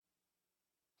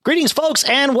Greetings, folks,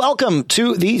 and welcome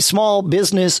to the Small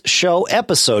Business Show,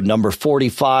 episode number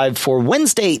 45 for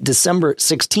Wednesday, December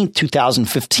 16th,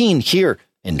 2015, here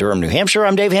in Durham, New Hampshire.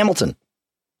 I'm Dave Hamilton.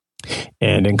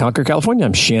 And in Concord, California,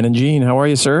 I'm Shannon Jean. How are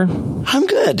you, sir? I'm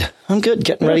good.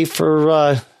 Getting ready for,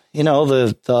 well,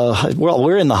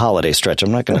 we're in the holiday stretch.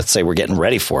 I'm not going to say we're getting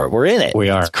ready for it. We're in it. We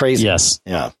are. It's crazy. Yes.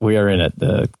 Yeah. We are in it.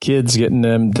 The kids getting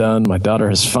them done. My daughter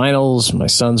has finals. My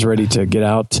son's ready to get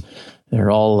out. They're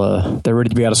ready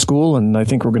to be out of school, and I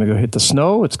think we're going to go hit the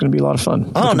snow. It's going to be a lot of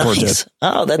fun. Oh, nice.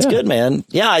 Oh, that's good, man.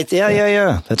 Yeah.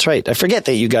 That's right. I forget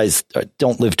that you guys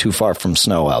don't live too far from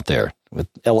snow out there with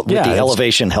the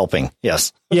elevation helping.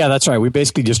 Yes. Yeah, that's right. We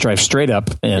basically just drive straight up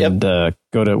and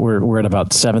go to, we're at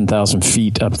about 7,000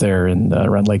 feet up there in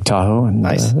around Lake Tahoe, and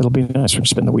nice. It'll be nice. We're going to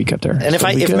spend the week up there. And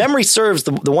if memory serves,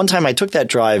 the one time I took that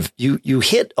drive, you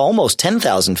hit almost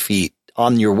 10,000 feet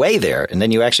on your way there, and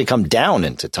then you actually come down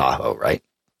into Tahoe, right?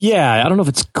 Yeah, I don't know if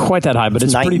it's quite that high, but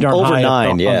it's pretty darn high.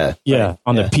 Over 9,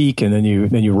 on the peak, and then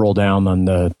you roll down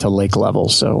on to lake level.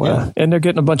 So, and they're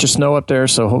getting a bunch of snow up there,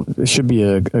 so it should be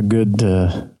a good,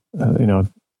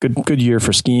 good year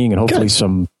for skiing, and hopefully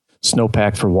some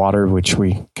snowpack for water, which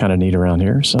we kind of need around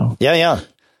here. So, yeah.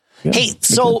 Hey,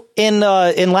 so in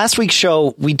last week's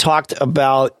show, we talked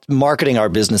about marketing our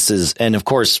businesses, and of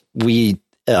course, we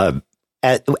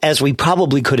as we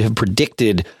probably could have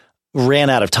predicted,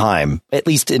 ran out of time, at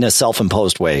least in a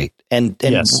self-imposed way. And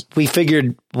we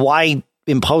figured, why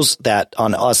impose that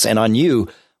on us and on you?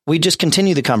 We just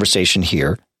continue the conversation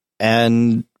here,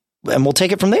 and we'll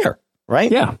take it from there.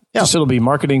 Right. Yeah. So it'll be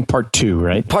marketing part 2,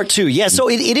 right? Part 2. Yeah. So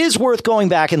it is worth going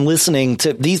back and listening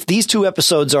to these two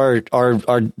episodes are,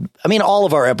 I mean, all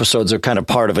of our episodes are kind of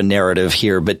part of a narrative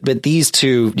here, but these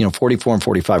two, 44 and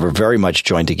 45 are very much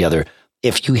joined together.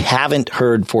 If you haven't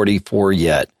heard 44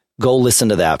 yet, go listen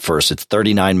to that first. It's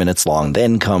 39 minutes long.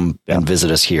 Then come and visit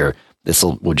us here.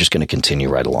 We're just going to continue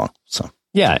right along. So,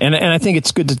 yeah. And I think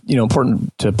it's good to,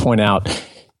 important to point out,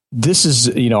 this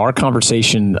is, our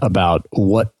conversation about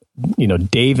what,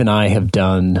 Dave and I have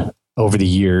done over the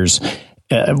years,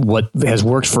 what has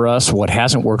worked for us, what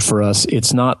hasn't worked for us.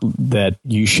 It's not that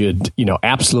you should,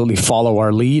 absolutely follow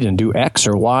our lead and do X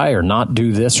or Y or not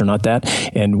do this or not that.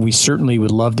 And we certainly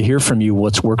would love to hear from you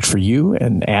what's worked for you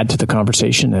and add to the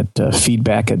conversation at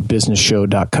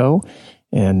feedback@businessshow.co,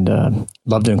 and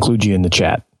love to include you in the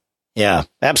chat. Yeah,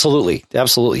 absolutely.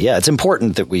 Absolutely. Yeah, it's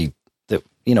important that we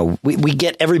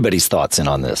get everybody's thoughts in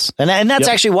on this. And that's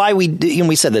actually why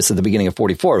we said this at the beginning of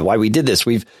 44, why we did this.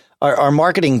 Our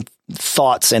marketing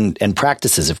thoughts and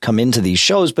practices have come into these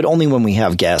shows, but only when we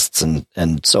have guests. And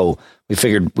so we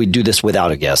figured we'd do this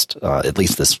without a guest, at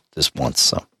least this once.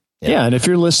 So, yeah. And if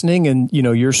you're listening and,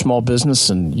 you're a small business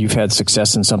and you've had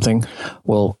success in something,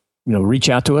 well, reach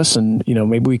out to us and,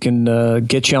 maybe we can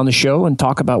get you on the show and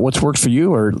talk about what's worked for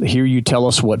you, or hear you tell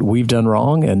us what we've done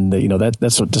wrong. And,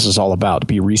 that's what this is all about, to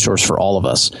be a resource for all of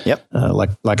us. Yep.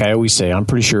 Like I always say, I'm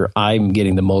pretty sure I'm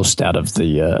getting the most out of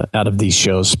these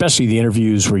shows, especially the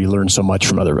interviews where you learn so much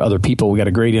from other people. We got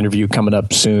a great interview coming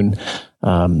up soon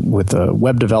with a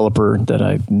web developer that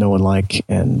I know and like,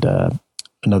 and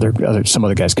some other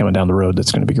guys coming down the road.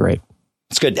 That's going to be great.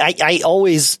 It's good. I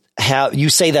always have, you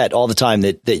say that all the time,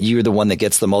 that you're the one that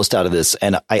gets the most out of this.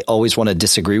 And I always want to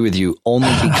disagree with you,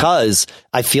 only because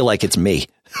I feel like it's me.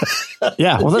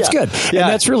 Yeah. Well, that's good. Yeah.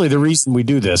 And that's really the reason we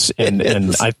do this.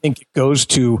 And I think it goes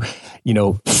to,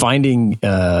 finding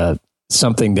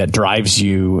something that drives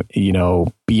you,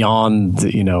 beyond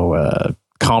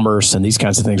commerce and these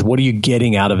kinds of things. What are you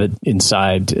getting out of it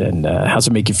inside, and how does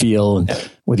it make you feel? And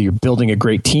whether you're building a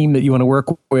great team that you want to work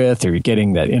with, or you're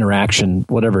getting that interaction,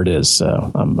 whatever it is.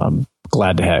 So I'm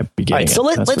glad to be getting it. All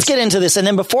right, so let's get into this. And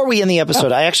then before we end the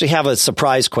episode, I actually have a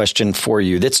surprise question for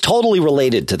you that's totally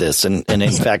related to this. And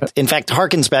in fact,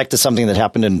 harkens back to something that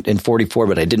happened in 44,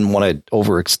 but I didn't want to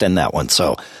overextend that one.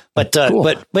 So,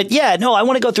 cool. but yeah, no, I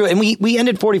want to go through it. And we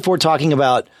ended 44 talking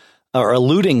about, or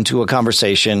alluding to, a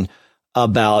conversation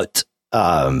about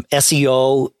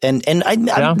SEO, and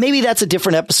maybe that's a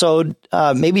different episode.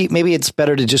 Maybe it's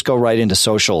better to just go right into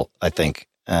social, I think.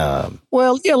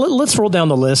 Well, yeah, let's roll down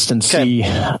the list and see.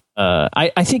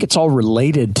 I think it's all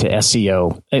related to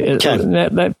SEO.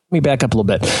 Let me back up a little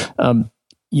bit.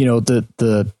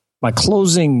 My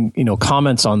closing,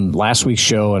 comments on last week's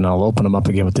show, and I'll open them up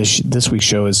again with this week's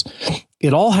show, is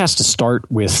it all has to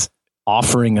start with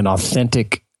offering an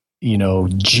authentic,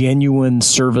 genuine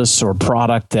service or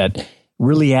product that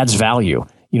really adds value.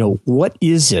 What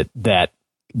is it that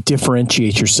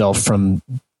differentiates yourself from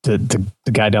the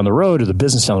guy down the road, or the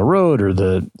business down the road, or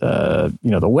the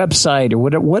website, or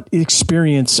whatever? What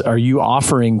experience are you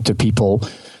offering to people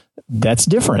that's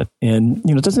different. And,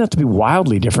 it doesn't have to be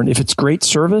wildly different. If it's great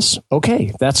service,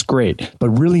 okay, that's great, but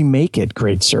really make it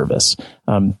great service.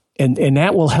 And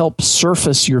that will help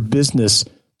surface your business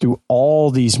through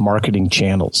all these marketing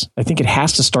channels. I think it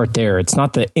has to start there. It's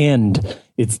not the end.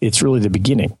 It's really the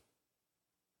beginning,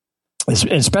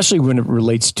 especially when it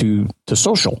relates to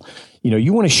social.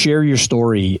 You want to share your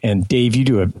story, and Dave, you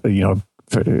do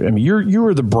you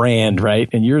are the brand, right?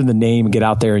 And you're the name, get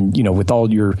out there and, with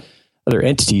all your other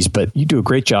entities, but you do a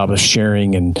great job of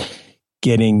sharing and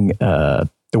getting the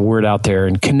word out there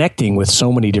and connecting with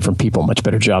so many different people. Much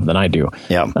better job than I do.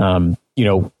 Yeah.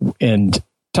 And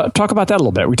talk about that a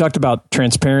little bit. We talked about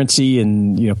transparency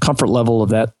and, comfort level of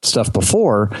that stuff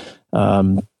before.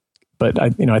 But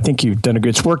I think you've done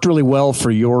it's worked really well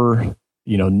for your,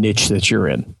 niche that you're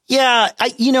in. Yeah.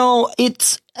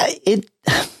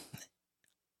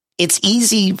 It's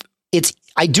easy.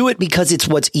 I do it because it's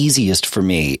what's easiest for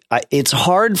me. It's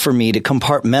hard for me to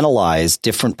compartmentalize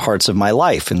different parts of my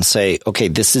life and say, okay,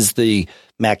 this is the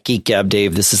Mac Geek Gab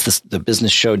Dave. This is the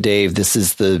business show Dave. This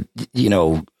is the,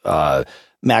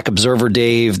 Mac Observer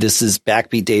Dave. This is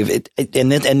Backbeat Dave.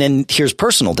 And then here's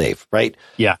personal Dave, right?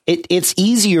 Yeah. It's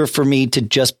easier for me to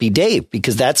just be Dave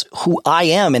because that's who I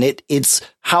am. And it's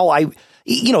how I,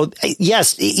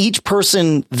 yes, each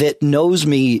person that knows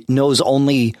me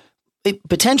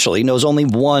potentially knows only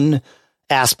one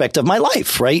aspect of my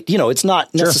life, right? It's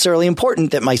not necessarily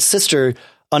important that my sister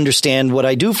understand what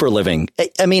I do for a living.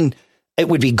 I mean, it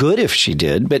would be good if she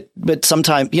did, but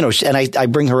sometimes, and I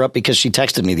bring her up because she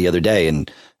texted me the other day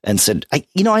and said, I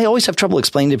always have trouble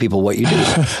explaining to people what you do.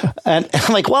 And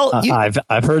I'm like, well,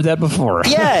 I've heard that before.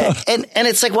 Yeah. And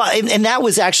it's like, well, and that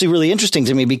was actually really interesting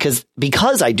to me because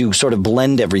I do sort of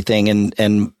blend everything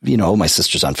and, my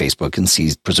sister's on Facebook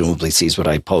and presumably sees what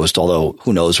I post, although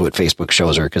who knows what Facebook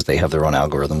shows her because they have their own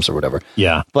algorithms or whatever.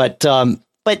 Yeah. But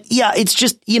yeah, it's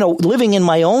just, living in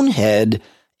my own head,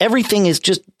 everything is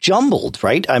just jumbled,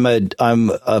 right? I'm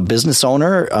a business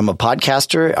owner. I'm a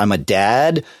podcaster. I'm a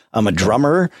dad. I'm a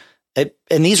drummer. And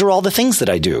these are all the things that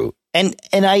I do. And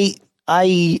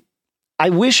I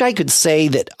wish I could say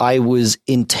that I was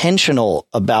intentional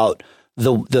about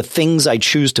the things I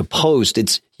choose to post.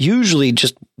 It's usually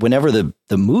just whenever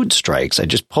the mood strikes, I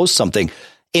just post something.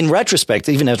 In retrospect,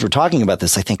 even as we're talking about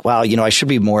this, I think, wow, I should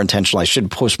be more intentional. I should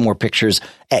post more pictures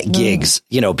at gigs.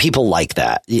 People like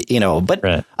that, but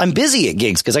right. I'm busy at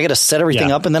gigs because I got to set everything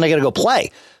up and then I got to go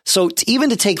play. So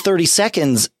even to take 30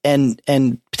 seconds and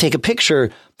take a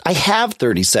picture, I have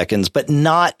 30 seconds, but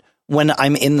not when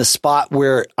I'm in the spot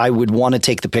where I would want to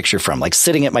take the picture from, like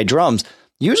sitting at my drums.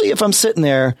 Usually if I'm sitting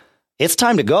there, it's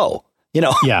time to go.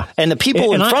 Yeah. And the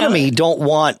people in front of me don't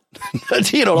want,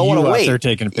 don't want to wait. They're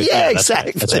taking a picture. Yeah,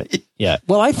 exactly. That's right. Yeah.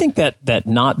 Well, I think that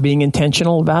not being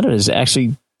intentional about it is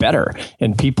actually better,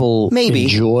 and people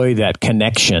enjoy that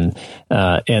connection.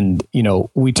 And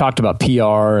we talked about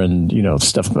PR and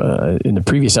stuff in the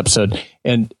previous episode,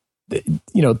 and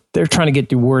they're trying to get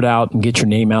the word out and get your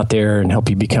name out there and help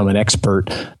you become an expert.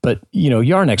 But,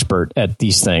 you are an expert at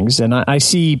these things. And I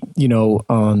see,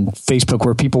 on Facebook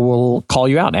where people will call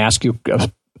you out and ask you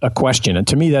a question. And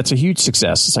to me, that's a huge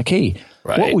success. It's like, hey,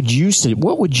 right. What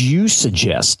would you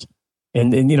suggest?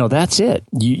 And that's it.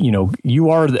 You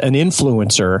are an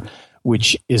influencer,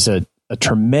 which is a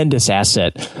tremendous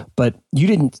asset, but you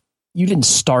didn't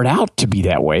start out to be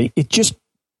that way.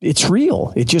 It's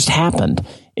real. It just happened.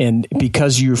 And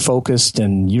because you're focused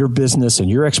and your business and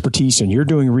your expertise and you're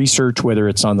doing research, whether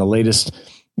it's on the latest,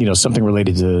 something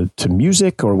related to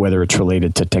music or whether it's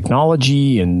related to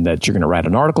technology and that you're going to write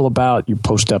an article about, you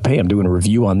post up, hey, I'm doing a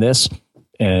review on this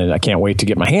and I can't wait to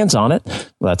get my hands on it.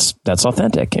 Well, that's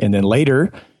authentic. And then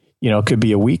later, it could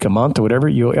be a week, a month or whatever.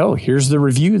 Here's the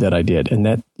review that I did. And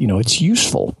that, it's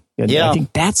useful. And I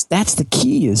think that's the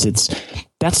key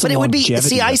but it would be,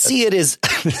 I see it as,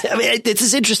 it's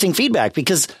this interesting feedback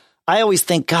because I always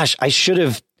think, gosh, I should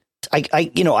have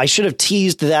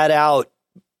teased that out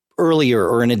earlier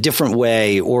or in a different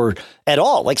way or at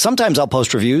all. Like sometimes I'll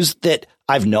post reviews that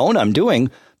I've known I'm doing,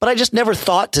 but I just never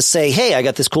thought to say, hey, I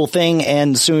got this cool thing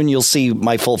and soon you'll see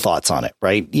my full thoughts on it.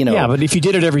 Right. Yeah. But if you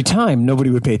did it every time,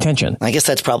 nobody would pay attention. I guess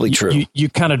that's probably true. You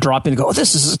kind of drop in and go, oh,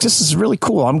 this is really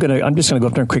cool. I'm just going to go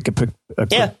up there and quick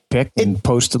pick and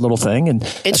post a little thing. And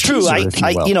it's true.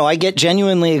 I get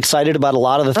genuinely excited about a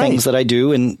lot of the things that I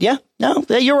do. And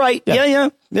you're right. Yeah.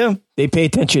 They pay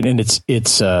attention and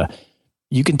it's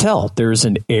you can tell there's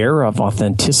an air of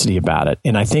authenticity about it.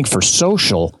 And I think for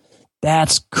social,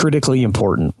 that's critically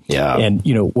important. Yeah. And,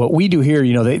 what we do here,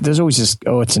 there's always this,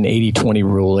 it's an 80-20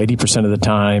 rule. 80% of the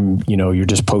time, you're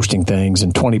just posting things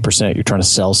and 20% you're trying to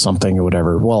sell something or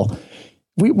whatever. Well,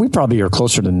 we probably are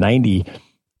closer to 90.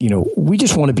 We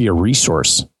just want to be a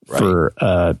resource for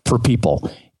people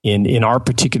in our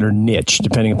particular niche,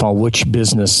 depending upon which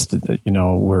business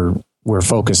we're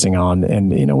focusing on.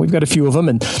 And we've got a few of them,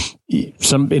 and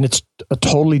it's a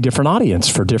totally different audience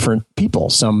for different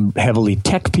people. Some heavily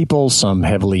tech people, some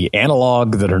heavily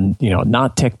analog that are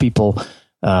not tech people,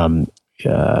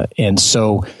 and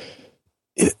so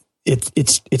it's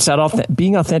that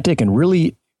being authentic and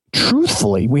really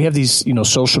truthfully. We have these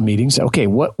social meetings. Okay,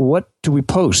 what do we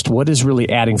post? What is really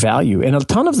adding value? And a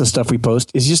ton of the stuff we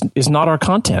post is not our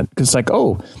content, because it's like,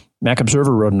 oh, Mac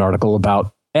Observer wrote an article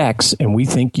about X, and we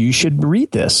think you should read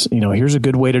this. Here's a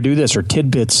good way to do this. Or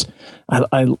Tidbits.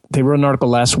 They wrote an article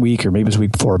last week, or maybe it was the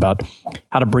week before, about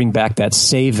how to bring back that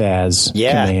save as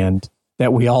command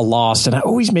that we all lost. And it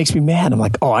always makes me mad. I'm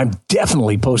like, oh, I'm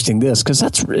definitely posting this because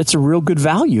it's a real good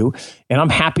value, and I'm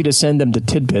happy to send them to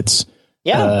Tidbits.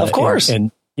 Yeah, of course.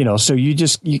 And so you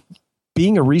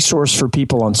being a resource for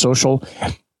people on social,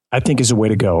 I think, is a way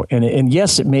to go. And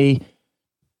yes, it may.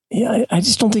 Yeah, I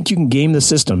just don't think you can game the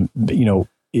system.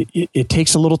 It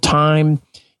takes a little time,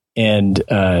 and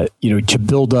to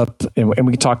build up. And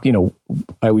we can talk.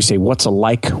 I always say, what's a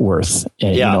like worth?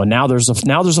 And now there's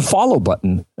a follow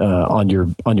button on your.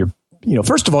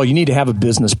 First of all, you need to have a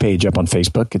business page up on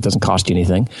Facebook. It doesn't cost you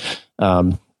anything.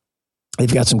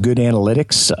 They've got some good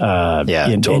analytics,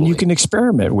 totally. And you can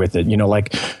experiment with it.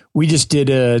 Like we just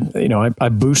did I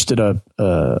boosted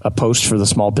a post for the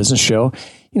Small Business Show.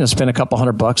 Spent a couple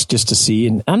 $100 just to see,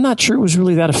 and I'm not sure it was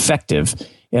really that effective.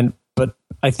 But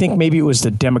I think maybe it was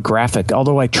the demographic.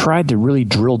 Although I tried to really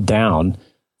drill down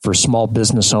for small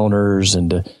business owners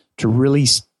and to really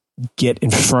get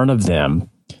in front of them.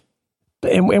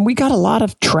 And we got a lot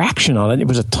of traction on it. It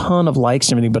was a ton of likes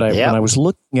and everything. But when I was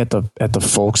looking at the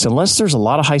folks, unless there's a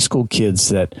lot of high school kids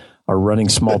that are running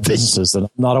small businesses that I'm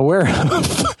not aware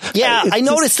of. Yeah, I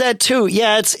noticed that too.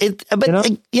 Yeah,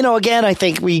 but again, I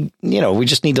think we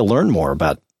just need to learn more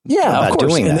about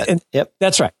doing that. And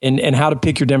that's right. And how to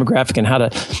pick your demographic, and how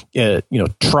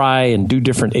to try and do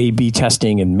different A/B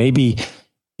testing, and maybe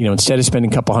instead of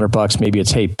spending a couple $100, maybe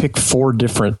it's, hey, pick 4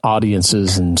 different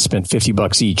audiences and spend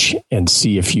 $50 each and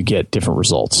see if you get different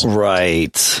results.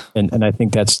 Right. And I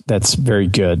think that's very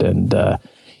good. And, and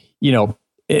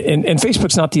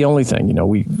Facebook's not the only thing.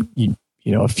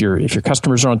 If your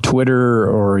customers are on Twitter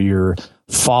or you're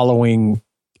following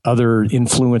other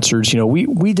influencers,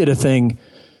 we did a thing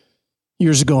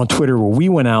years ago on Twitter where we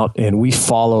went out and we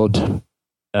followed.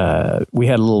 We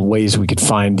had little ways we could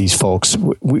find these folks.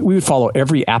 We would follow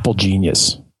every Apple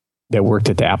genius that worked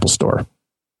at the Apple Store.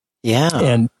 Yeah.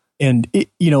 And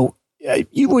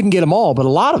you wouldn't get them all, but a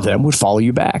lot of them would follow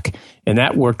you back. And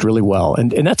that worked really well.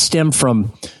 And that stemmed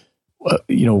from,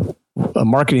 a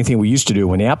marketing thing we used to do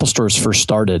when the Apple stores first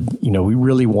started. We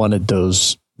really wanted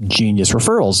those genius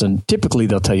referrals. And typically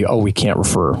they'll tell you, oh, we can't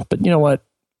refer. But you know what?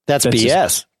 That's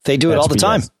BS. They do it all the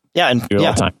time. Yeah. And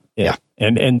all the time. Yeah.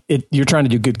 And you're trying to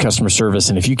do good customer service.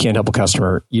 And if you can't help a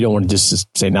customer, you don't want to just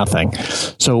say nothing.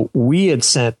 So we had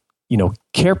sent,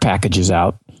 care packages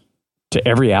out to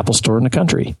every Apple store in the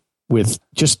country with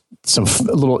just some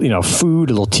little,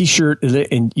 food, a little T-shirt,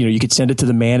 and, you could send it to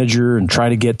the manager and try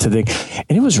to get to and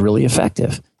it was really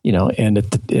effective, and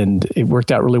it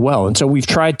worked out really well. And so we've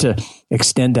tried to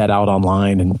extend that out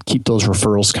online and keep those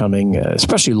referrals coming,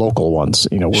 especially local ones,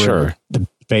 we're sure. In the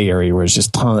Bay Area where it's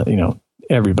just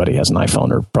everybody has an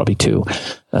iPhone or probably 2.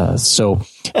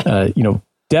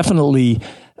 Definitely,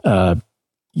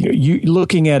 you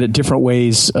looking at it different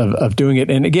ways of doing it.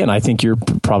 And again, I think you're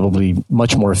probably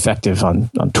much more effective on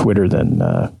Twitter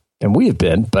than we have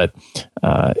been. But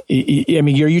are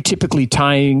you typically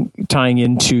tying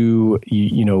into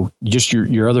just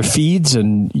your other feeds,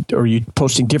 and or are you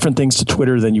posting different things to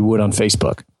Twitter than you would on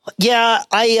Facebook? Yeah,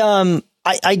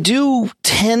 I do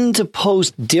tend to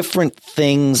post different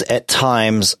things at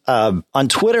times. On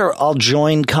Twitter, I'll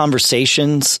join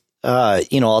conversations.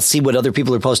 I'll see what other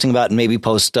people are posting about and maybe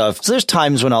post stuff. So there's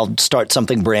times when I'll start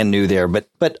something brand new there,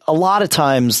 but a lot of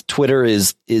times Twitter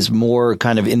is more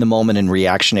kind of in the moment and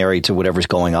reactionary to whatever's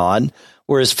going on.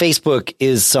 Whereas Facebook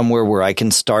is somewhere where I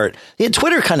can start. Yeah,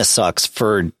 Twitter kind of sucks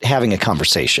for having a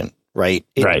conversation, right?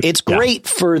 It's great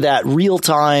for that real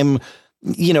time,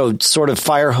 sort of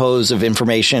fire hose of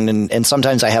information. And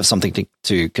sometimes I have something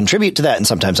to contribute to that, and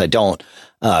sometimes I don't.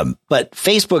 But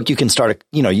Facebook, you can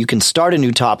start a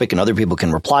new topic and other people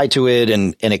can reply to it,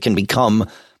 and it can become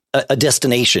a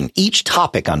destination. Each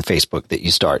topic on Facebook that you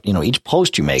start, each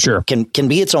post you make can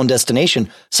be its own destination,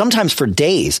 sometimes for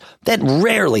days. That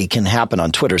rarely can happen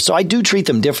on Twitter. So I do treat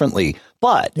them differently.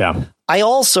 But I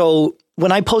also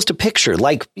when I post a picture,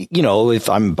 like, you know, if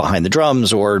I'm behind the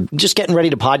drums or just getting ready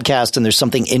to podcast and there's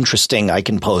something interesting I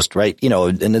can post, right? You know,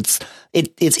 and it's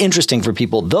interesting for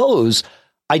people. Those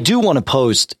I do want to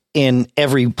post in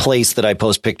every place that I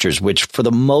post pictures, which for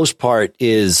the most part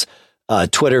is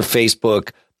Twitter,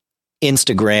 Facebook,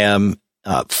 Instagram,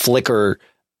 Flickr,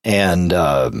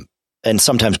 and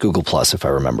sometimes Google Plus, if I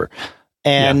remember.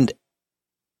 And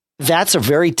that's a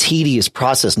very tedious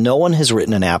process. No one has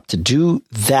written an app to do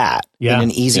that in an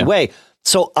easy way.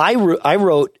 So I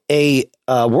wrote a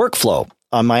workflow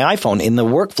on my iPhone in the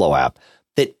workflow app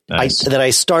that I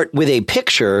start with a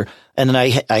picture, and then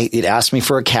it asks me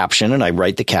for a caption, and I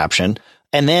write the caption,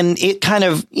 and then it kind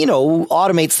of, you know,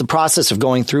 automates the process of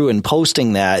going through and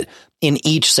posting that in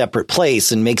each separate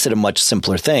place and makes it a much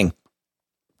simpler thing.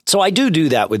 So I do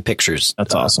that with pictures.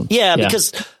 That's awesome.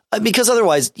 Because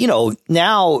otherwise, you know,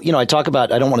 now, you know, I talk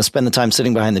about, I don't want to spend the time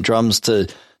sitting behind the drums to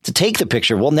take the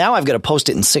picture. Well, now I've got to post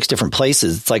it in 6 different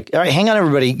places. It's like, all right, hang on,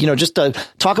 everybody, you know, just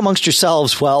talk amongst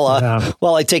yourselves while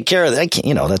I take care of that.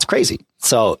 You know, that's crazy.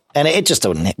 So, and it just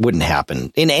wouldn't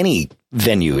happen in any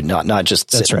venue, not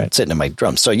just sitting at my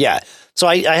drums. So so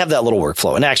I have that little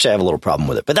workflow, and actually I have a little problem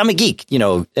with it, but I'm a geek, you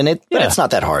know, and but it's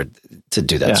not that hard to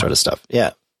do that sort of stuff.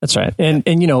 Yeah, that's right. And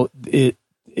you know,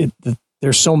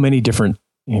 there's so many different,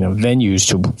 you know,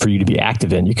 venues for you to be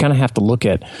active in. You kind of have to look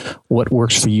at what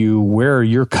works for you. Where are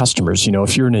your customers? You know,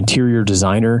 if you're an interior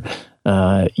designer,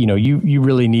 you know, you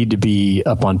really need to be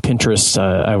up on Pinterest,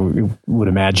 I would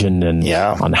imagine, and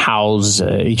on Houzz,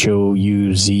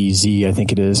 Houzz, I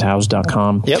think it is,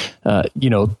 Houzz.com. Yep. You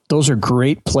know, those are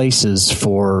great places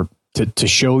to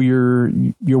show your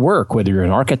work, whether you're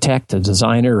an architect, a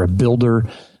designer, a builder.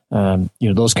 You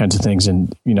know, those kinds of things.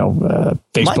 And, you know,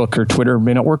 Facebook or Twitter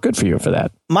may not work good for you for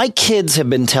that. My kids have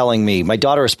been telling me, my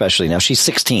daughter especially, now she's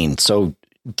 16, so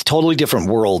totally different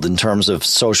world in terms of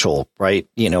social, right?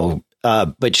 You know,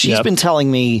 but she's been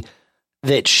telling me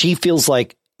that she feels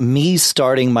like me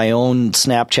starting my own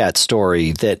Snapchat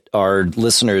story that our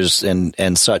listeners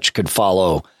and such could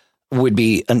follow would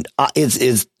be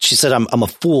she said, I'm a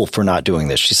fool for not doing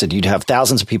this. She said, you'd have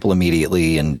thousands of people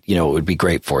immediately, and, you know, it would be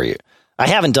great for you. I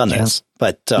haven't done this,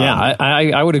 but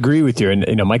I would agree with you. And,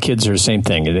 you know, my kids are the same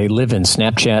thing. They live in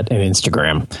Snapchat and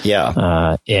Instagram.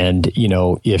 Yeah. And, you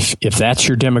know, if that's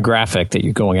your demographic that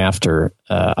you're going after,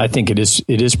 I think it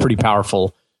is pretty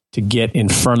powerful to get in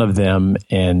front of them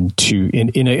and to,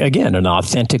 in an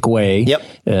authentic way,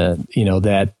 you know,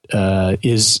 that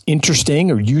is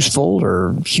interesting or useful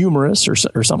or humorous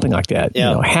or something like that. You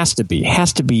know, has to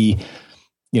be,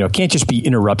 you know, can't just be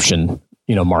interruption,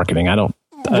 you know, marketing.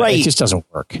 Right. It just doesn't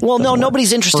work. Well,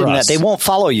 nobody's interested in that. They won't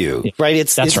follow you, right?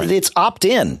 It's opt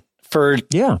in for,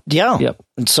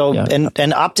 And so,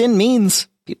 and opt in means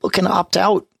people can opt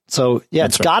out. So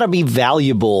it's got to be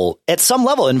valuable at some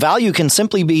level, and value can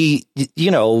simply be, you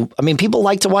know, I mean, people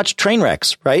like to watch train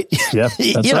wrecks, right? Yeah.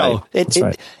 That's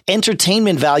right.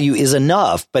 Entertainment value is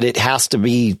enough, but it has to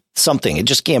be something. It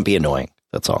just can't be annoying.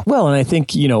 That's all. Well, and I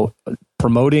think, you know,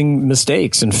 promoting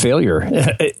mistakes and failure,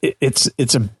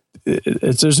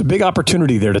 there's a big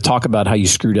opportunity there to talk about how you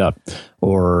screwed up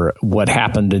or what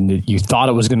happened and you thought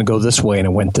it was going to go this way and it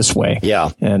went this way.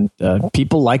 Yeah. And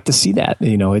people like to see that,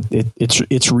 you know,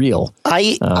 it's real.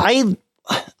 I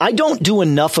don't do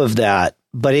enough of that,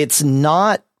 but it's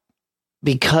not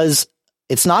because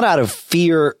it's not out of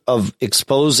fear of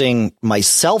exposing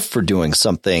myself for doing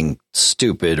something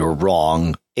stupid or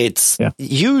wrong. It's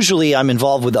usually I'm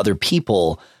involved with other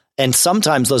people. And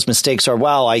sometimes those mistakes are,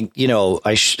 wow, I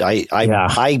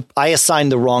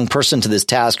assigned the wrong person to this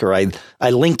task, or I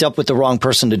linked up with the wrong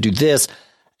person to do this.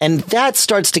 And that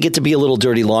starts to get to be a little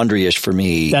dirty laundry-ish for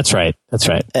me. That's right.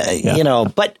 You know,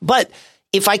 but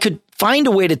if I could find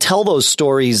a way to tell those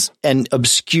stories and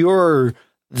obscure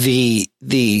the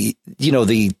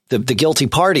guilty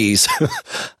parties,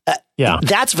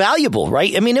 that's valuable,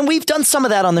 right? I mean, and we've done some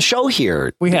of that on the show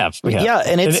here. We have. Yeah.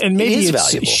 And maybe it is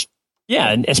valuable. Yeah,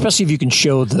 and especially if you can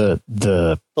show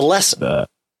the lesson,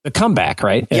 the comeback,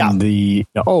 right? And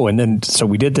and then so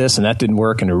we did this and that didn't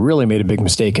work and it really made a big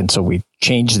mistake, and so we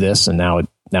changed this and now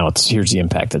it's here's the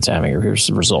impact it's having, or here's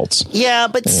the results. Yeah,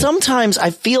 but sometimes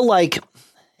I feel like,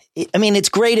 I mean, it's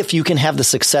great if you can have the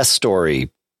success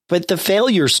story, but the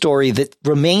failure story that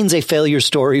remains a failure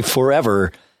story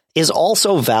forever is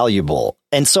also valuable.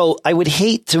 And so I would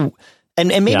hate to. And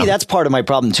maybe that's part of my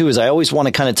problem too, is I always want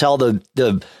to kind of tell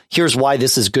the here's why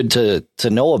this is good to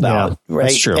know about, right?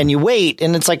 That's true. And you wait,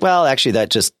 and it's like, well, actually that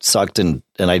just sucked, and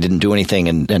I didn't do anything,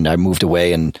 and I moved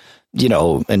away, and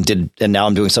and now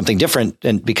I'm doing something different,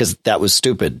 and because that was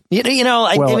stupid. Maybe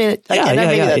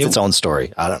that's its own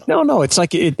story. I don't know. No, it's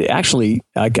like it actually.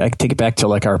 I take it back to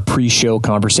like our pre-show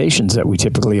conversations that we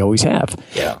typically always have.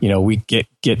 Yeah. We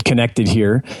get connected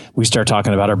here. We start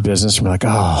talking about our business. And we're like,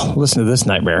 oh, listen to this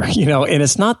nightmare. And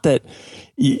it's not that.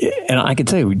 And I can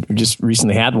tell you, we just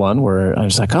recently had one where I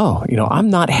was like, oh, I'm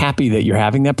not happy that you're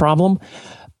having that problem,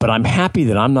 but I'm happy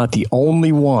that I'm not the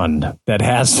only one that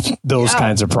has those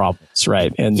kinds of problems,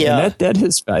 right? And that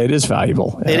is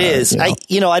valuable. It is.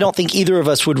 I don't think either of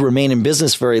us would remain in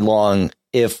business very long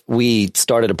if we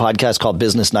started a podcast called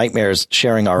Business Nightmares,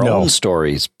 sharing our own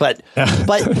stories. But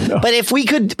if we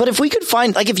could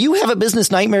find, like, if you have a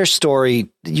business nightmare story,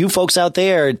 you folks out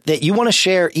there that you want to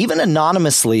share even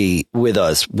anonymously with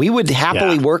us, we would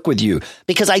happily work with you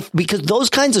because those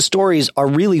kinds of stories are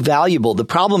really valuable. The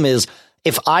problem is,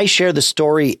 if I share the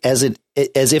story as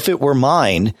if it were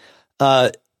mine,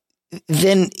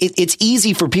 then it's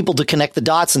easy for people to connect the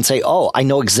dots and say, oh, I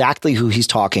know exactly who he's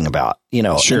talking about,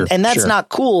 Sure, and that's not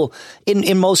cool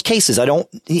in most cases. I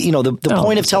don't, the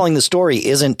point of telling the story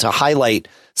isn't to highlight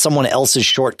someone else's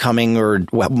shortcoming or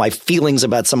my feelings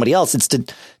about somebody else. It's to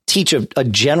teach a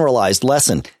generalized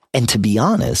lesson. And to be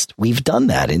honest, we've done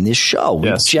that in this show.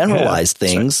 We've generalized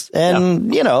things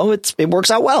and, it works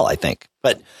out well, I think.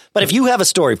 But if you have a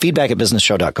story,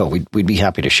 feedback@businessshow.co, we'd be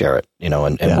happy to share it,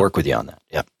 and work with you on that.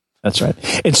 Yeah. That's right.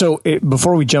 And so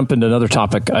before we jump into another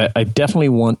topic, I definitely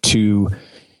want to,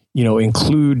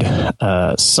 include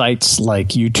sites like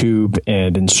YouTube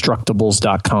and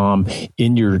Instructables.com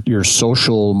in your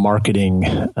social marketing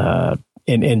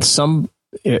and some,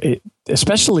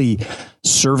 especially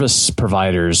service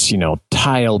providers,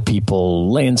 tile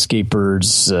people,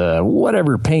 landscapers,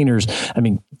 whatever, painters. I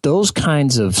mean, those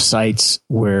kinds of sites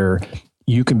where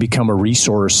you can become a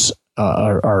resource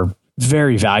are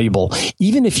very valuable.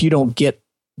 Even if you don't get,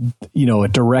 a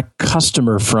direct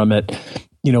customer from it,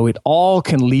 it all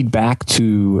can lead back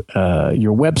to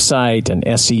your website and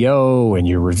SEO and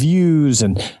your reviews.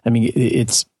 And I mean,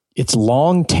 it's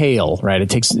long tail, right?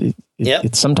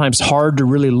 It's sometimes hard to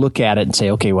really look at it and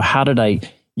say, okay, well, how did I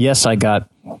got,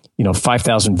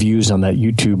 5,000 views on that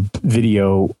YouTube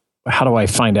video. How do I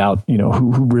find out,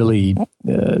 who really,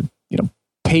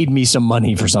 paid me some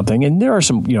money for something? And there are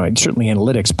some, certainly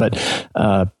analytics, but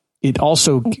it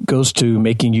also goes to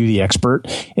making you the expert.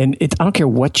 And I don't care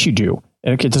what you do.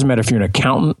 It doesn't matter if you're an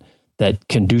accountant that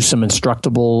can do some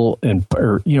Instructable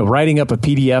or writing up a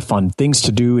PDF on things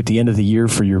to do at the end of the year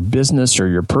for your business or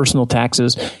your personal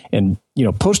taxes and,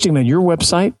 posting them on your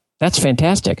website. That's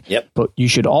fantastic. Yep. But you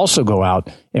should also go out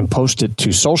and post it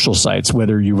to social sites,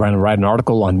 whether you write an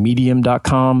article on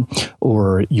medium.com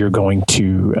or you're going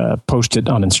to post it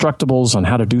on Instructables on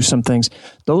how to do some things.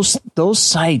 Those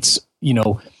sites,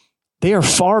 they are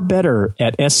far better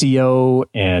at SEO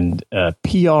and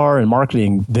PR and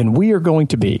marketing than we are going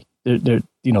to be.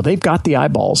 They've got the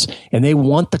eyeballs and they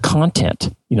want the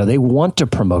content. They want to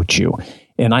promote you.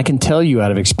 And I can tell you out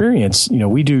of experience,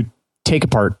 we do take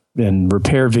apart and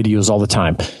repair videos all the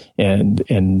time. And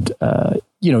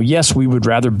yes, we would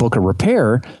rather book a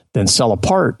repair than sell a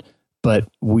part. But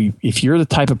if you're the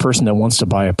type of person that wants to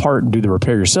buy a part and do the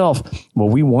repair yourself, well,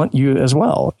 we want you as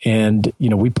well. And,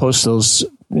 we post those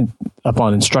up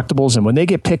on Instructables. And when they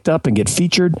get picked up and get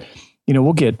featured,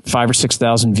 we'll get 5,000 or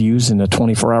 6,000 views in a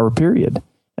 24-hour period,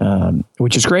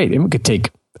 which is great. And it could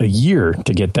take a year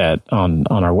to get that on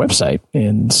our website.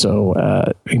 And so,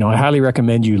 I highly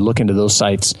recommend you look into those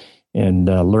sites and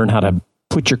learn how to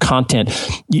put your content.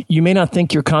 You may not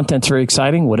think your content's very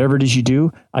exciting, whatever it is you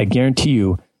do. I guarantee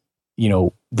you,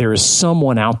 there is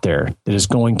someone out there that is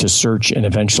going to search and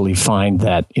eventually find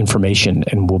that information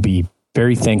and will be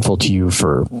very thankful to you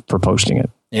for posting it.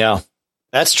 Yeah,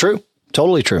 that's true.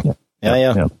 Totally true.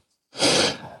 Yeah.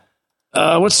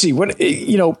 Let's see what,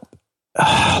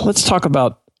 let's talk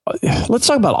about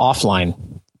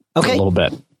offline a little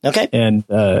bit. Okay. And,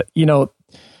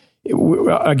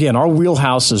 again, our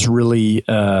wheelhouse is really,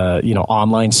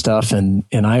 online stuff. And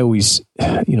I always,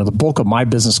 the bulk of my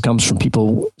business comes from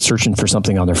people searching for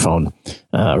something on their phone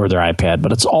or their iPad,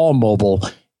 but it's all mobile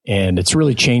and it's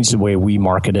really changed the way we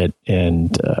market it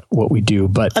and what we do.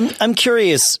 But I'm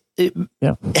curious,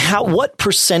 what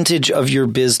percentage of your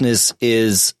business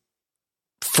is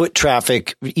foot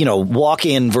traffic, walk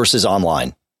in versus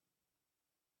online?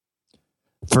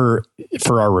 For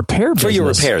our repair business. For your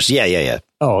repairs. Yeah.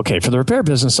 Oh, okay. For the repair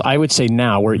business, I would say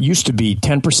now where it used to be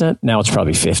 10%, now it's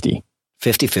probably 50.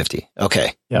 50-50.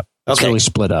 Okay. Yep. It's really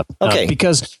split up. Okay.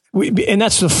 Because and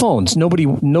that's the phones.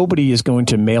 Nobody is going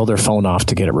to mail their phone off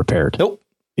to get it repaired. Nope.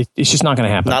 It's just not going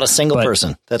to happen. Not a single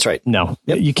person. That's right. No,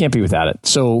 you can't be without it.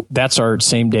 So that's our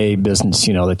same day business,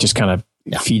 that just kind of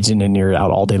feeds in and you're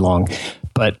out all day long.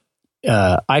 But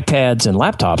iPads and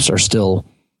laptops are still,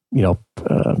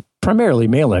 primarily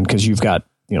mail-in because you've got,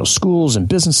 schools and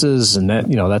businesses and that,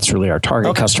 that's really our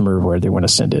target customer where they want to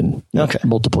send in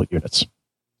multiple units.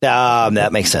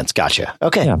 That makes sense. Gotcha.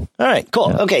 Okay. Yeah. All right.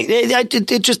 Cool. Yeah. Okay. I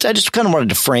just kind of wanted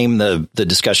to frame the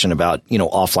discussion about,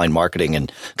 offline marketing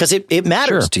and because it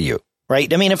matters to you,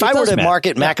 right? I mean, if I were to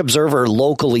market Mac Observer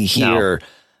locally here,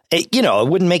 it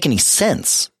wouldn't make any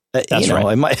sense. That's right.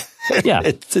 I might. Yeah.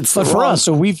 it's but for us,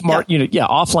 so we've marked,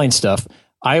 offline stuff.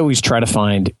 I always try to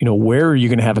find, where are you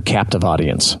going to have a captive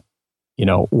audience?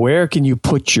 Where can you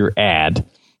put your ad?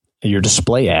 Your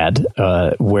display ad,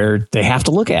 where they have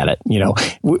to look at it.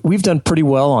 We've done pretty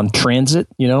well on transit,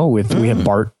 we have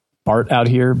BART out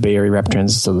here, Bay Area Rapid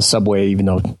Transit. So the subway, even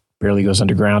though it barely goes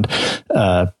underground,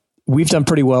 we've done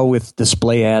pretty well with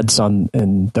display ads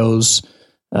in those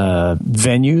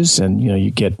venues. And,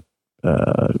 you get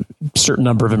a certain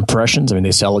number of impressions. I mean,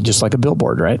 they sell it just like a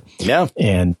billboard, right? Yeah.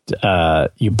 And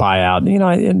you buy out,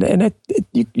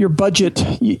 your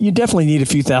budget, you definitely need a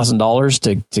few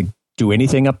 $1,000s to do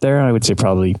anything up there. I would say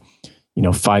probably,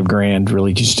 $5,000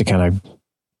 really just to kind of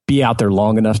be out there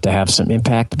long enough to have some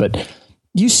impact. But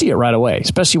you see it right away,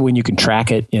 especially when you can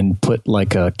track it and put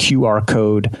like a QR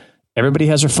code. Everybody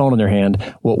has their phone in their hand.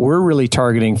 What we're really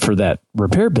targeting for that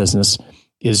repair business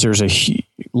is there's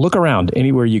look around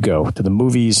anywhere you go, to the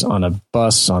movies, on a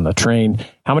bus, on a train.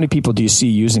 How many people do you see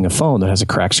using a phone that has a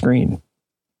cracked screen?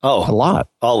 Oh, a lot.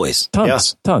 Always.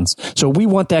 Tons. So we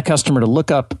want that customer to look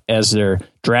up as they're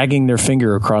dragging their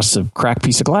finger across the cracked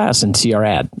piece of glass and see our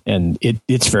ad. And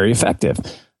it's very effective.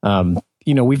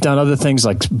 We've done other things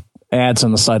like ads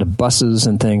on the side of buses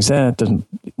and things.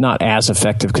 Not as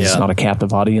effective because it's not a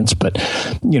captive audience. But,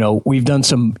 we've done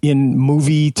some in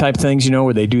movie type things,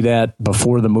 where they do that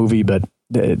before the movie. But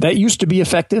that used to be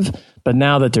effective. But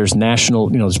now that there's national,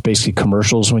 there's basically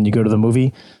commercials when you go to the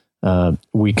movie.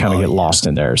 We kind of get lost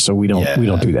in there, so we don't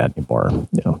do that anymore.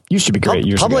 Used to be great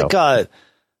years ago.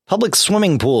 Public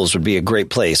swimming pools would be a great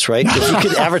place, right? If you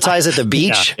could advertise at the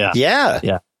beach,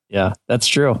 yeah, that's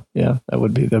true. Yeah,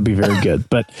 that'd be very good.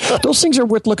 But those things are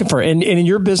worth looking for. And in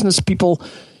your business, people,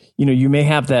 you may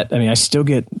have that. I mean, I still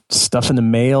get stuff in the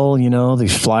mail.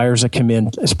 These flyers that come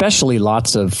in, especially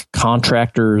lots of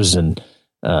contractors and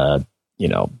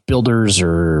builders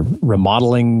or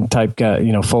remodeling type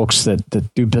folks that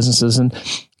do businesses. And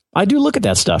I do look at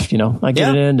that stuff, I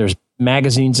get it in. There's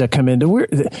magazines that come in.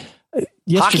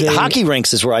 Hockey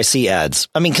rinks is where I see ads.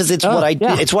 I mean, because it's what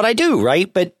I do.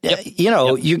 Right. But,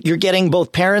 you're getting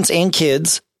both parents and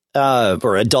kids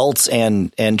or adults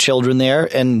and children there.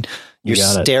 And you're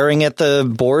staring at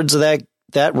the boards of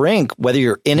that rink, whether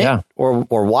you're in it or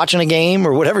watching a game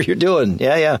or whatever you're doing.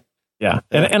 Yeah. Yeah.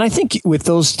 And I think with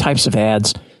those types of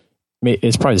ads,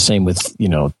 it's probably the same with,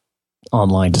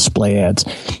 online display ads.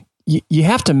 You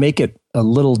have to make it a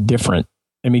little different.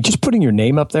 I mean, just putting your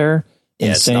name up there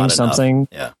and saying something,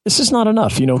 this is not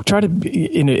enough. Try to,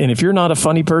 and if you're not a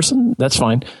funny person, that's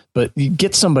fine. But you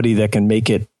get somebody that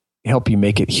can help you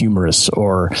make it humorous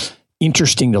or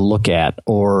interesting to look at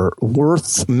or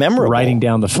worth writing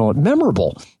down the phone.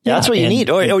 Memorable. Yeah, that's what you need.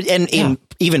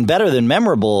 Even better than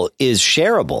memorable is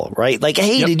shareable, right? Like,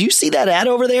 hey, did you see that ad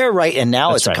over there? Right. And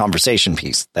now it's a conversation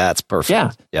piece. That's perfect.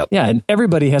 Yeah. Yep. Yeah. And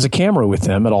everybody has a camera with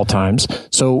them at all times.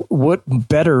 So what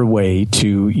better way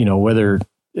to, whether,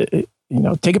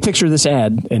 take a picture of this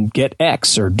ad and get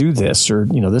X or do this or,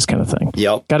 this kind of thing.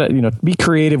 Yep. Got to, be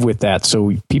creative with that.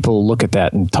 So people look at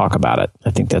that and talk about it.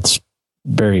 I think that's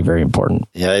very, very important.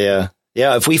 Yeah.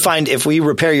 If we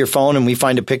repair your phone and we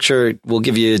find a picture, we'll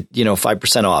give you,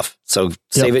 5% off. So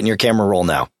save it in your camera roll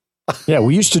now. Yeah.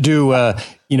 We used to do,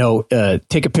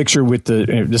 take a picture with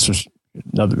this was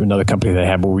another company that I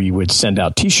had where we would send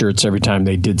out T-shirts every time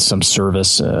they did some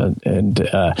service. And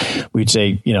we'd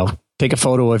say, take a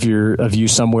photo of you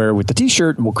somewhere with the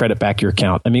T-shirt and we'll credit back your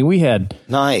account. I mean, we had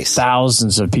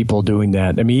thousands of people doing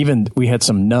that. I mean, even we had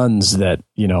some nuns that,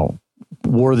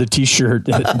 wore the T-shirt,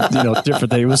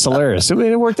 differently. It was hilarious. I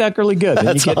mean, it worked out really good.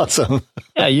 That's awesome.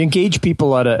 Yeah, you engage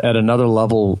people at another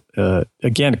level.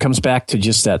 Again, it comes back to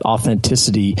just that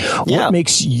authenticity. What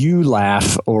makes you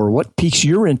laugh or what piques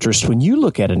your interest when you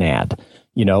look at an ad?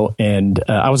 And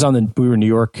I was we were in New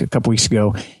York a couple weeks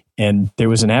ago, and there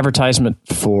was an advertisement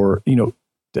for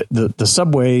the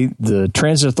subway, the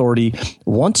transit authority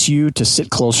wants you to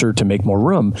sit closer to make more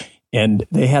room, and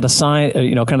they had a sign,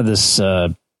 kind of this.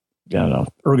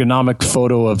 Ergonomic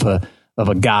photo of of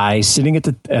a guy sitting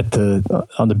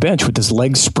on the bench with his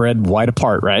legs spread wide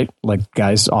apart, right? Like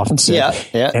guys often sit.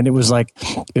 Yeah. And it was like,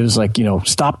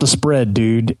 stop the spread,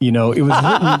 dude. It was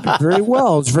written very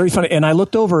well. It was very funny. And I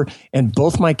looked over and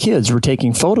both my kids were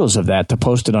taking photos of that to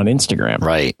post it on Instagram.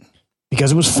 Right.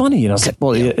 Because it was funny. I was like,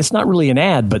 well, it's not really an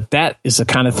ad, but that is the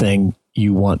kind of thing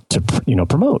you want to,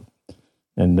 promote.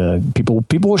 And people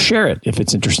will share it if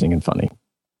it's interesting and funny.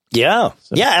 Yeah.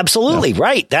 Yeah, absolutely. Yeah.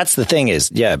 Right. That's the thing is,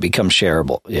 it becomes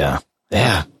shareable. Yeah.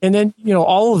 Yeah. And then,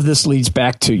 all of this leads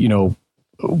back to,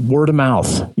 word of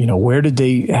mouth.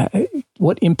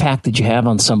 What impact did you have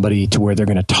on somebody to where they're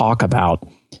going to talk about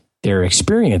their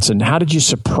experience and how did you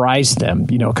surprise them?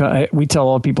 We tell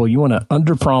all people you want to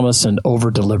underpromise and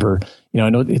overdeliver. I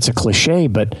know it's a cliche,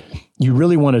 but you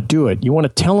really want to do it. You want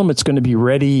to tell them it's going to be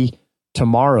ready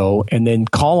tomorrow and then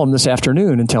call them this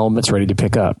afternoon and tell them it's ready to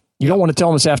pick up. You don't want to tell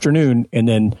them this afternoon and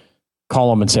then call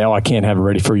them and say, "Oh, I can't have it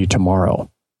ready for you tomorrow."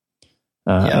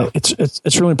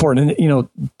 It's really important. And,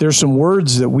 there's some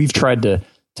words that we've tried to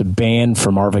ban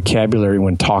from our vocabulary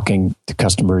when talking to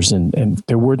customers. And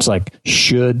they're words like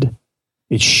should,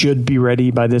 it should be ready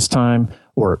by this time,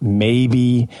 or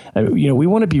maybe. We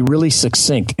want to be really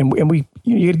succinct and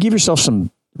you got to give yourself some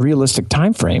realistic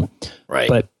time frame. Right.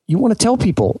 But you want to tell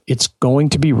people it's going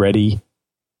to be ready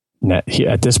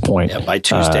at this point, by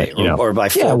Tuesday or by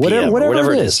 4 p.m.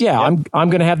 whatever it is. I'm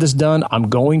going to have this done. I'm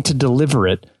going to deliver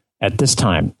it at this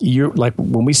time. You're like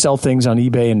when we sell things on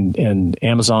eBay and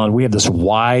Amazon, we have this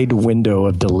wide window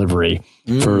of delivery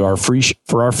for our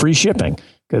free shipping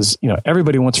because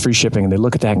everybody wants free shipping and they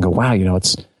look at that and go, wow,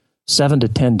 it's 7 to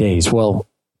 10 days. Well,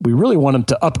 we really want them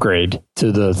to upgrade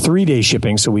to the 3-day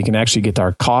shipping so we can actually get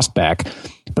our cost back.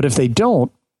 But if they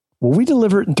don't, well, we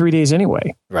deliver it in 3 days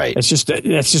anyway. Right. That's just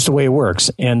the way it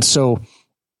works. And so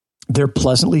they're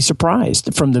pleasantly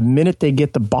surprised from the minute they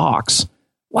get the box.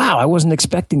 Wow, I wasn't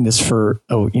expecting this for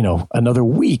another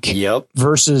week. Yep.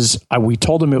 Versus we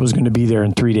told them it was going to be there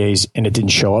in 3 days and it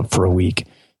didn't show up for a week.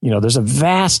 There's a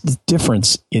vast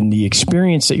difference in the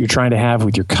experience that you're trying to have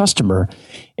with your customer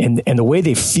and the way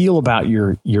they feel about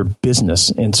your business.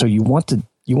 And so you want to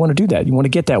do that. You want to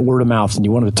get that word of mouth and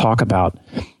you want to talk about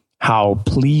how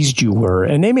pleased you were.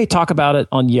 And they may talk about it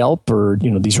on Yelp or,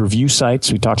 these review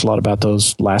sites. We talked a lot about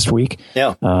those last week.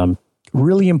 Yeah.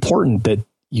 Really important that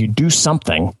you do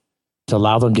something to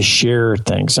allow them to share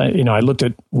things. I looked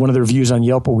at one of the reviews on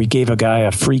Yelp where we gave a guy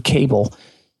a free cable.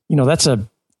 That's a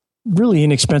really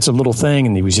inexpensive little thing.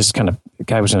 And he was just the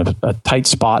guy was in a tight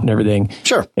spot and everything.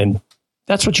 Sure. And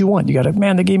that's what you want. You got to,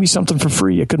 man, they gave me something for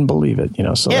free. I couldn't believe it.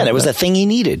 So that was the thing he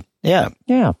needed. Yeah.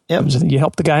 Yeah. Yep. You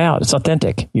help the guy out. It's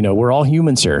authentic. We're all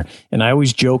humans here. And I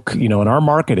always joke, in our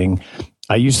marketing,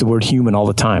 I use the word human all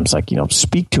the time. It's like,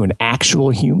 speak to an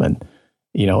actual human,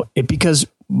 because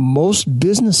most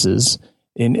businesses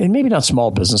and maybe not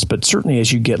small business, but certainly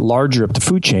as you get larger up the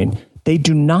food chain, they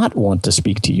do not want to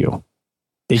speak to you.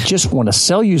 They just want to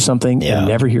sell you something and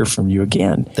never hear from you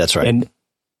again. That's right. And,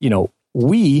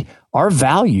 our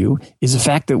value is the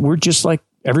fact that we're just like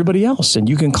everybody else and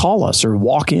you can call us or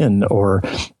walk in or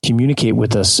communicate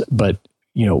with us. But,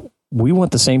 we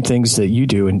want the same things that you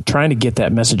do, and trying to get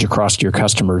that message across to your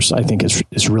customers, I think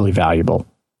is really valuable.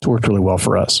 It's worked really well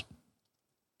for us.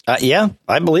 I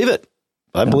believe it.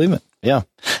 I believe it. Yeah.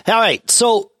 All right.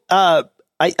 So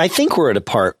I think we're at a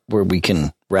part where we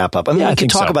can wrap up. I mean, we can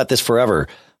talk about this forever,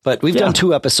 but we've done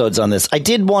 2 episodes on this. I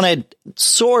did want to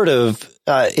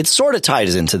it sort of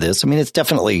ties into this. I mean, it's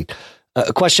definitely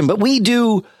a question, but we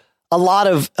do a lot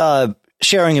of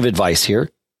sharing of advice here.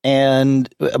 And,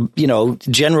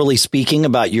 generally speaking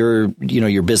about your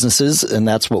businesses, and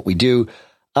that's what we do.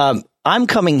 I'm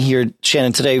coming here,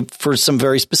 Shannon, today for some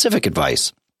very specific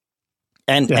advice.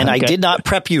 And I did not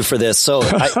prep you for this, so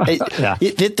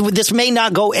this may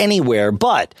not go anywhere.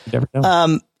 But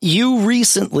you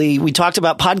recently, we talked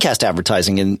about podcast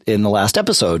advertising in the last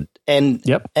episode, and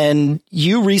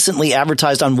you recently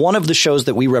advertised on one of the shows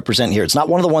that we represent here. It's not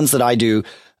one of the ones that I do,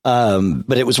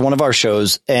 but it was one of our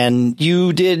shows, and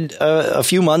you did a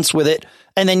few months with it,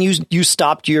 and then you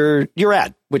stopped your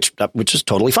ad, which is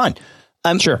totally fine.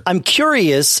 Sure. I'm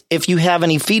curious if you have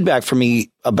any feedback for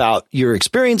me about your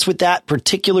experience with that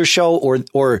particular show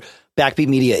or Backbeat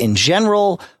Media in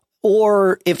general,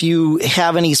 or if you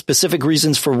have any specific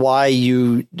reasons for why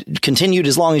you continued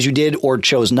as long as you did or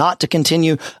chose not to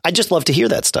continue. I'd just love to hear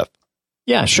that stuff.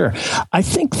 Yeah, sure. I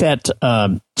think that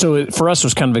so for us it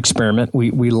was kind of experiment.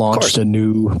 We launched a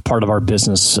new part of our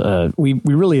business. We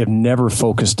really have never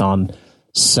focused on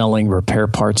selling repair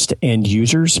parts to end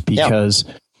users because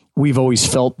we've always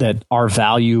felt that our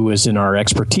value is in our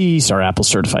expertise, our Apple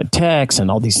certified techs, and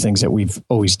all these things that we've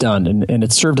always done. And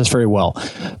it's served us very well.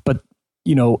 But,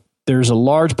 there's a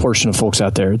large portion of folks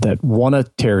out there that want to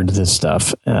tear into this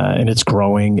stuff, and it's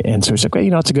growing. And so it's like,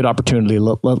 well, it's a good opportunity.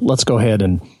 Let's go ahead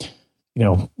and,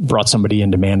 brought somebody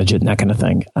in to manage it and that kind of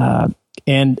thing.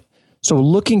 And so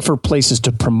looking for places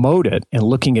to promote it and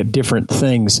looking at different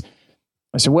things,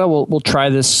 I said, well, we'll try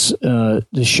this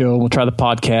show. We'll try the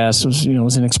podcast. It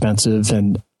was inexpensive.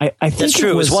 And I think that's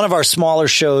true. It was one of our smaller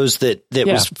shows that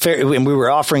was fair, and we were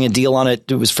offering a deal on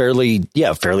it. It was fairly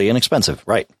inexpensive.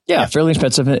 Right. Yeah, fairly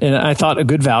expensive. And I thought a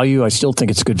good value. I still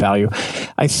think it's a good value.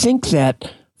 I think that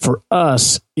for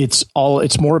us, it's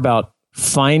more about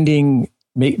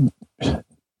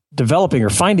developing or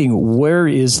finding where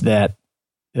is that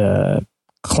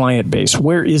client base?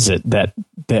 Where is it that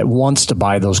wants to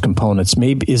buy those components?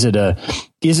 Maybe is it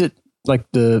like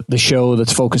the show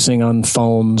that's focusing on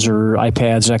phones or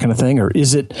iPads, that kind of thing, or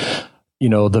is it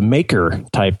the maker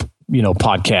type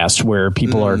podcast where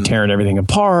people are tearing everything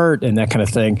apart and that kind of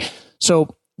thing?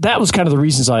 So that was kind of the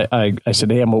reasons I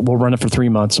said, hey, we'll run it for 3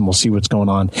 months and we'll see what's going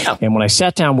on. Yeah. And when I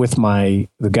sat down with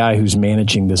the guy who's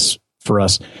managing this for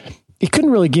us, he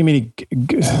couldn't really give me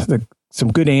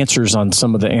some good answers on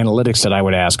some of the analytics that I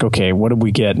would ask. Okay, what did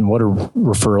we get and what are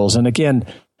referrals? And again,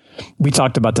 we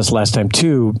talked about this last time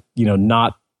too,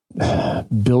 not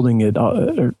building it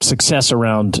success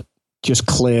around just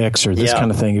clicks or this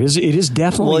kind of thing. It is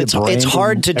definitely it's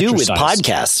hard to do with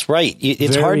podcasts, right?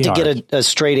 It's hard to get a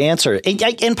straight answer.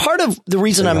 And part of the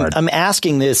reason I'm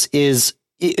asking this is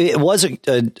it was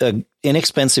an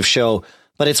inexpensive show,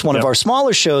 but it's one of our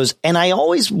smaller shows. And I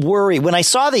always worry when I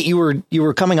saw that you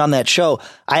were coming on that show,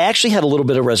 I actually had a little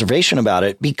bit of reservation about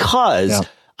it because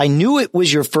I knew it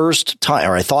was your first time,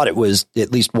 or I thought it was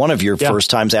at least one of your first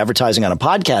times advertising on a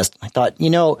podcast. I thought,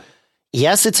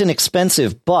 yes, it's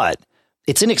inexpensive, but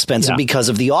it's inexpensive because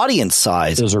of the audience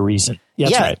size. There's a reason.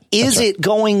 That's right. Is it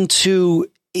going to,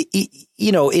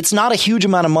 it's not a huge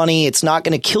amount of money. It's not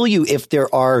going to kill you if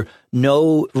there are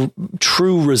no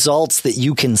true results that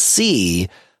you can see,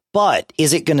 but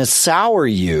is it going to sour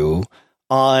you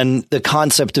on the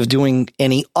concept of doing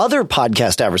any other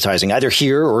podcast advertising, either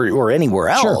here or anywhere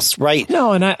else? Sure. Right.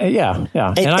 No. And I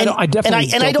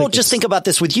don't just think about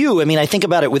this with you. I mean, I think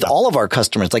about it with all of our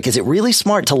customers. Like, is it really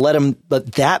smart to let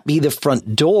that be the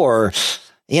front door?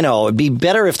 It'd be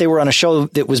better if they were on a show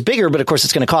that was bigger, but of course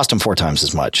it's going to cost them 4 times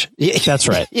as much. That's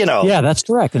right. Yeah, that's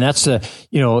correct. And that's,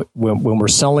 when we're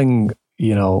selling,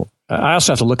 I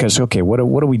also have to look at, okay, what are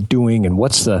we doing and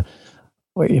what's the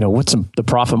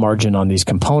profit margin on these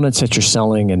components that you're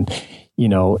selling? And,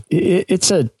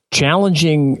 it's a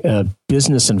challenging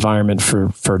business environment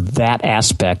for that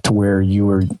aspect where you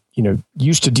were,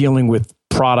 used to dealing with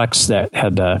products that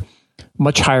had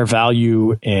much higher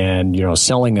value and,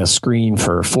 selling a screen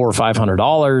for $400 or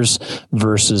 $500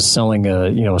 versus selling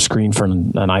a screen for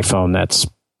an iPhone that's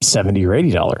 $70 or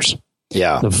 $80.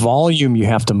 Yeah. The volume you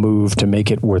have to move to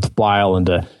make it worthwhile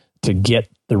and to get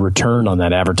the return on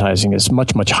that advertising is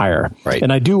much, much higher. Right.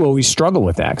 And I do always struggle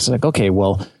with that. It's like, okay,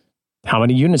 well, how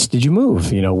many units did you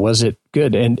move? Was it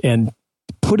good? And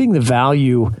putting the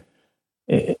value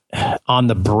on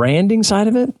the branding side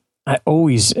of it, I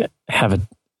always have a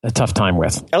tough time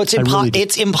with. Oh,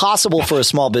 it's impossible for a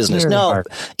small business. No,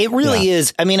 it really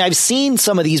is. I mean, I've seen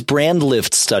some of these brand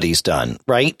lift studies done,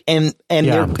 right? And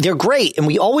they're great. And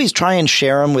we always try and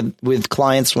share them with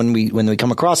clients when we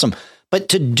come across them. But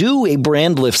to do a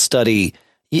brand lift study,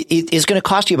 it is going to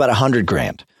cost you about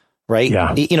 $100,000, right?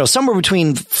 Yeah. Somewhere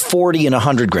between 40 and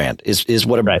 $100,000 is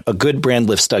what a good brand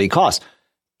lift study costs.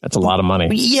 That's a lot of money.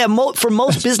 Yeah. For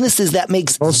most businesses, that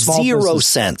makes zero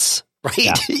sense.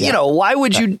 Right. Yeah. Why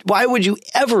would you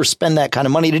ever spend that kind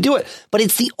of money to do it? But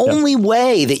it's the only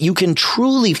way that you can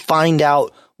truly find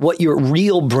out what your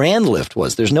real brand lift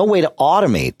was. There's no way to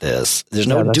automate this. There's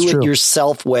no do it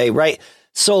yourself way. Right.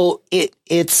 So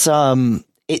it's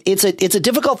a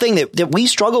difficult thing that we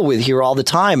struggle with here all the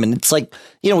time. And it's like,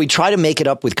 we try to make it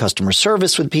up with customer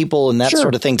service with people and that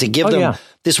sort of thing to give them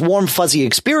this warm, fuzzy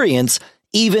experience,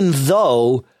 even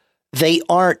though they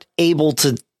aren't able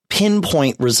to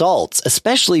pinpoint results,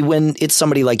 especially when it's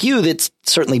somebody like you that's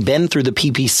certainly been through the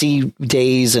PPC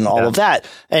days and all of that.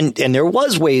 And there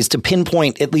was ways to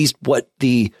pinpoint at least what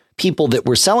the people that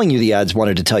were selling you the ads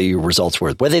wanted to tell you your results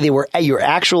were. Whether they were your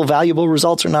actual valuable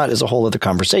results or not is a whole other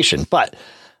conversation. But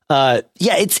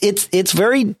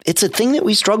it's a thing that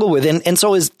we struggle with. And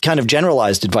so is kind of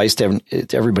generalized advice to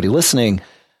everybody listening.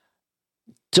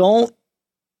 Don't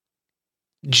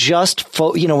just,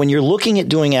 when you're looking at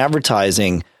doing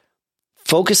advertising,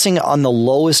 focusing on the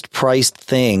lowest priced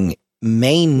thing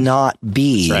may not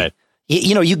be. That's right.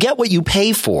 You get what you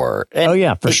pay for.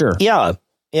 And for sure. Yeah.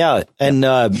 Yeah. And,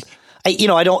 I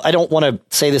don't want to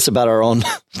say this about our own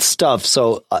stuff.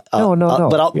 So, no.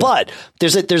 But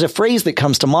there's a phrase that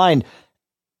comes to mind.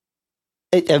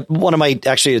 One of my,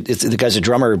 actually, the guy's a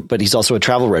drummer, but he's also a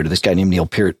travel writer. This guy named Neil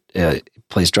Peart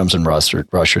plays drums in Rush, or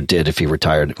did if he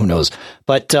retired. Who knows?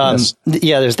 But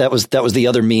that was the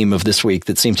other meme of this week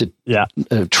that seemed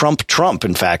to trump,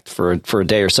 in fact, for a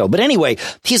day or so. But anyway,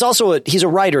 he's a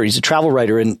writer. He's a travel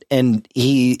writer, and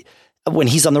he, when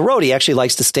he's on the road, he actually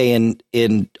likes to stay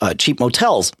in cheap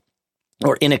motels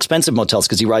or inexpensive motels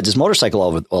because he rides his motorcycle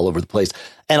all over the place.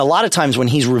 And a lot of times when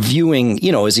he's reviewing,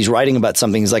 as he's writing about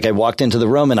something, he's like, I walked into the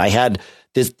room and I had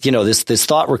this, this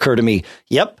thought recur to me.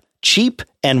 Yep. Cheap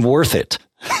and worth it.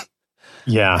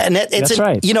 Yeah. And that's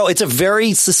right. It's a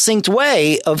very succinct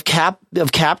way of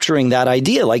capturing that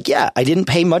idea. Like, I didn't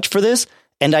pay much for this.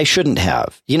 And I shouldn't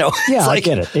have, Yeah, I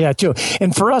get it. Yeah, too.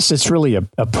 And for us, it's really a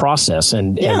process.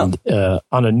 And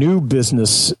on a new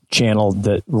business channel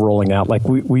that we're rolling out, like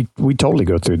we totally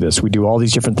go through this. We do all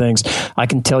these different things. I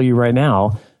can tell you right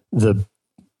now, and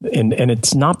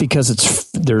it's not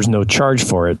because there's no charge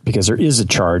for it, because there is a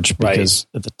charge because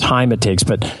of the time it takes.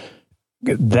 But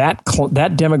that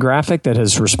demographic that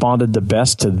has responded the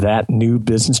best to that new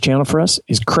business channel for us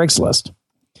is Craigslist.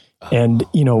 And,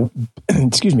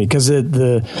 excuse me, because I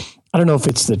don't know if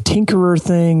it's the tinkerer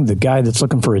thing, the guy that's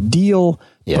looking for a deal.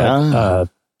 Yeah.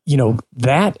 But,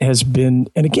 that has been,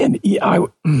 and again,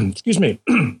 excuse me,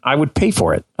 I would pay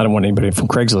for it. I don't want anybody from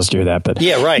Craigslist to hear that, but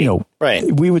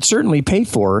right. We would certainly pay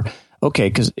for,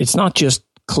 because it's not just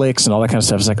clicks and all that kind of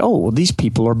stuff. It's like, oh, well, these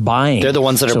people are buying. They're the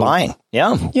ones that are buying.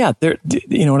 Yeah. Yeah. They're,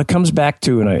 and it comes back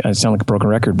to, and I sound like a broken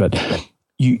record, but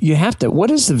you have to,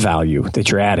 what is the value that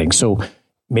you're adding? So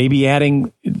maybe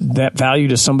adding that value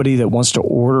to somebody that wants to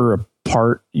order a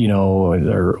part,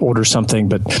 or order something.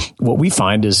 But what we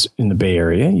find is in the Bay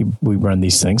Area, we run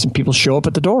these things and people show up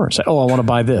at the door and say, oh, I want to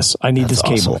buy this. I need this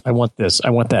cable. Awesome. I want this. I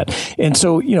want that. And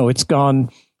so, it's gone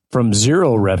from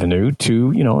zero revenue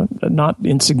to, a not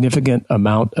insignificant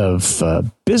amount of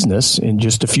business in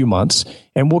just a few months.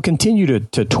 And we'll continue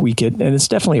to tweak it. And it's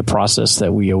definitely a process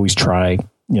that we always try,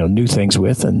 new things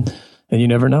with. And you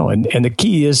never know. And the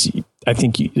key is, I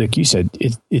think, like you said,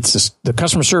 it's the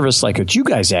customer service, like what you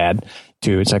guys add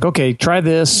to. It's like, okay, try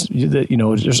this.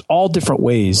 There's all different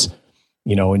ways,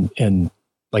 and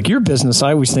like your business,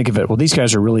 I always think of it, well, these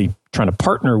guys are really trying to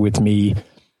partner with me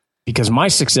because my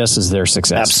success is their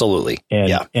success. Absolutely.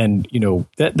 And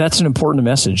that's an important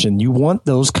message. And you want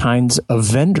those kinds of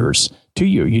vendors to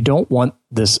you. You don't want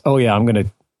this,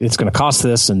 it's going to cost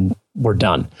this and we're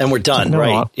done. And we're done, like, no,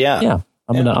 right? Yeah.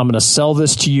 I'm gonna sell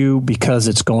this to you because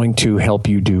it's going to help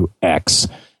you do X,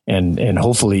 and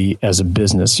hopefully as a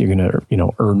business you're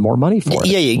gonna earn more money for it.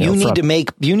 Yeah.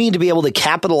 You need to be able to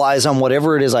capitalize on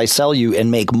whatever it is I sell you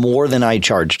and make more than I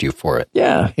charged you for it.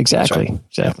 Yeah, exactly. Right.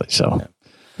 Exactly. So.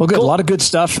 Well, good. Cool. A lot of good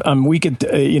stuff. We could,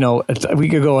 we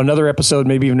could go another episode,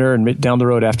 maybe even down the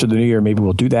road after the new year. Maybe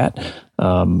we'll do that.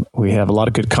 We have a lot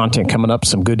of good content coming up,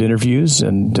 some good interviews,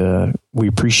 and we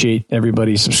appreciate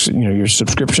everybody's, your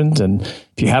subscriptions. And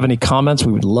if you have any comments,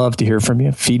 we would love to hear from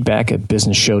you.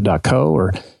 Feedback@businessshow.co,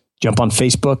 or jump on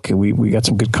Facebook. We got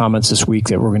some good comments this week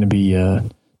that we're going to be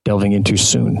delving into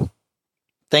soon.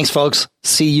 Thanks, folks.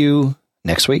 See you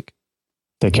next week.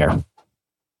 Take care.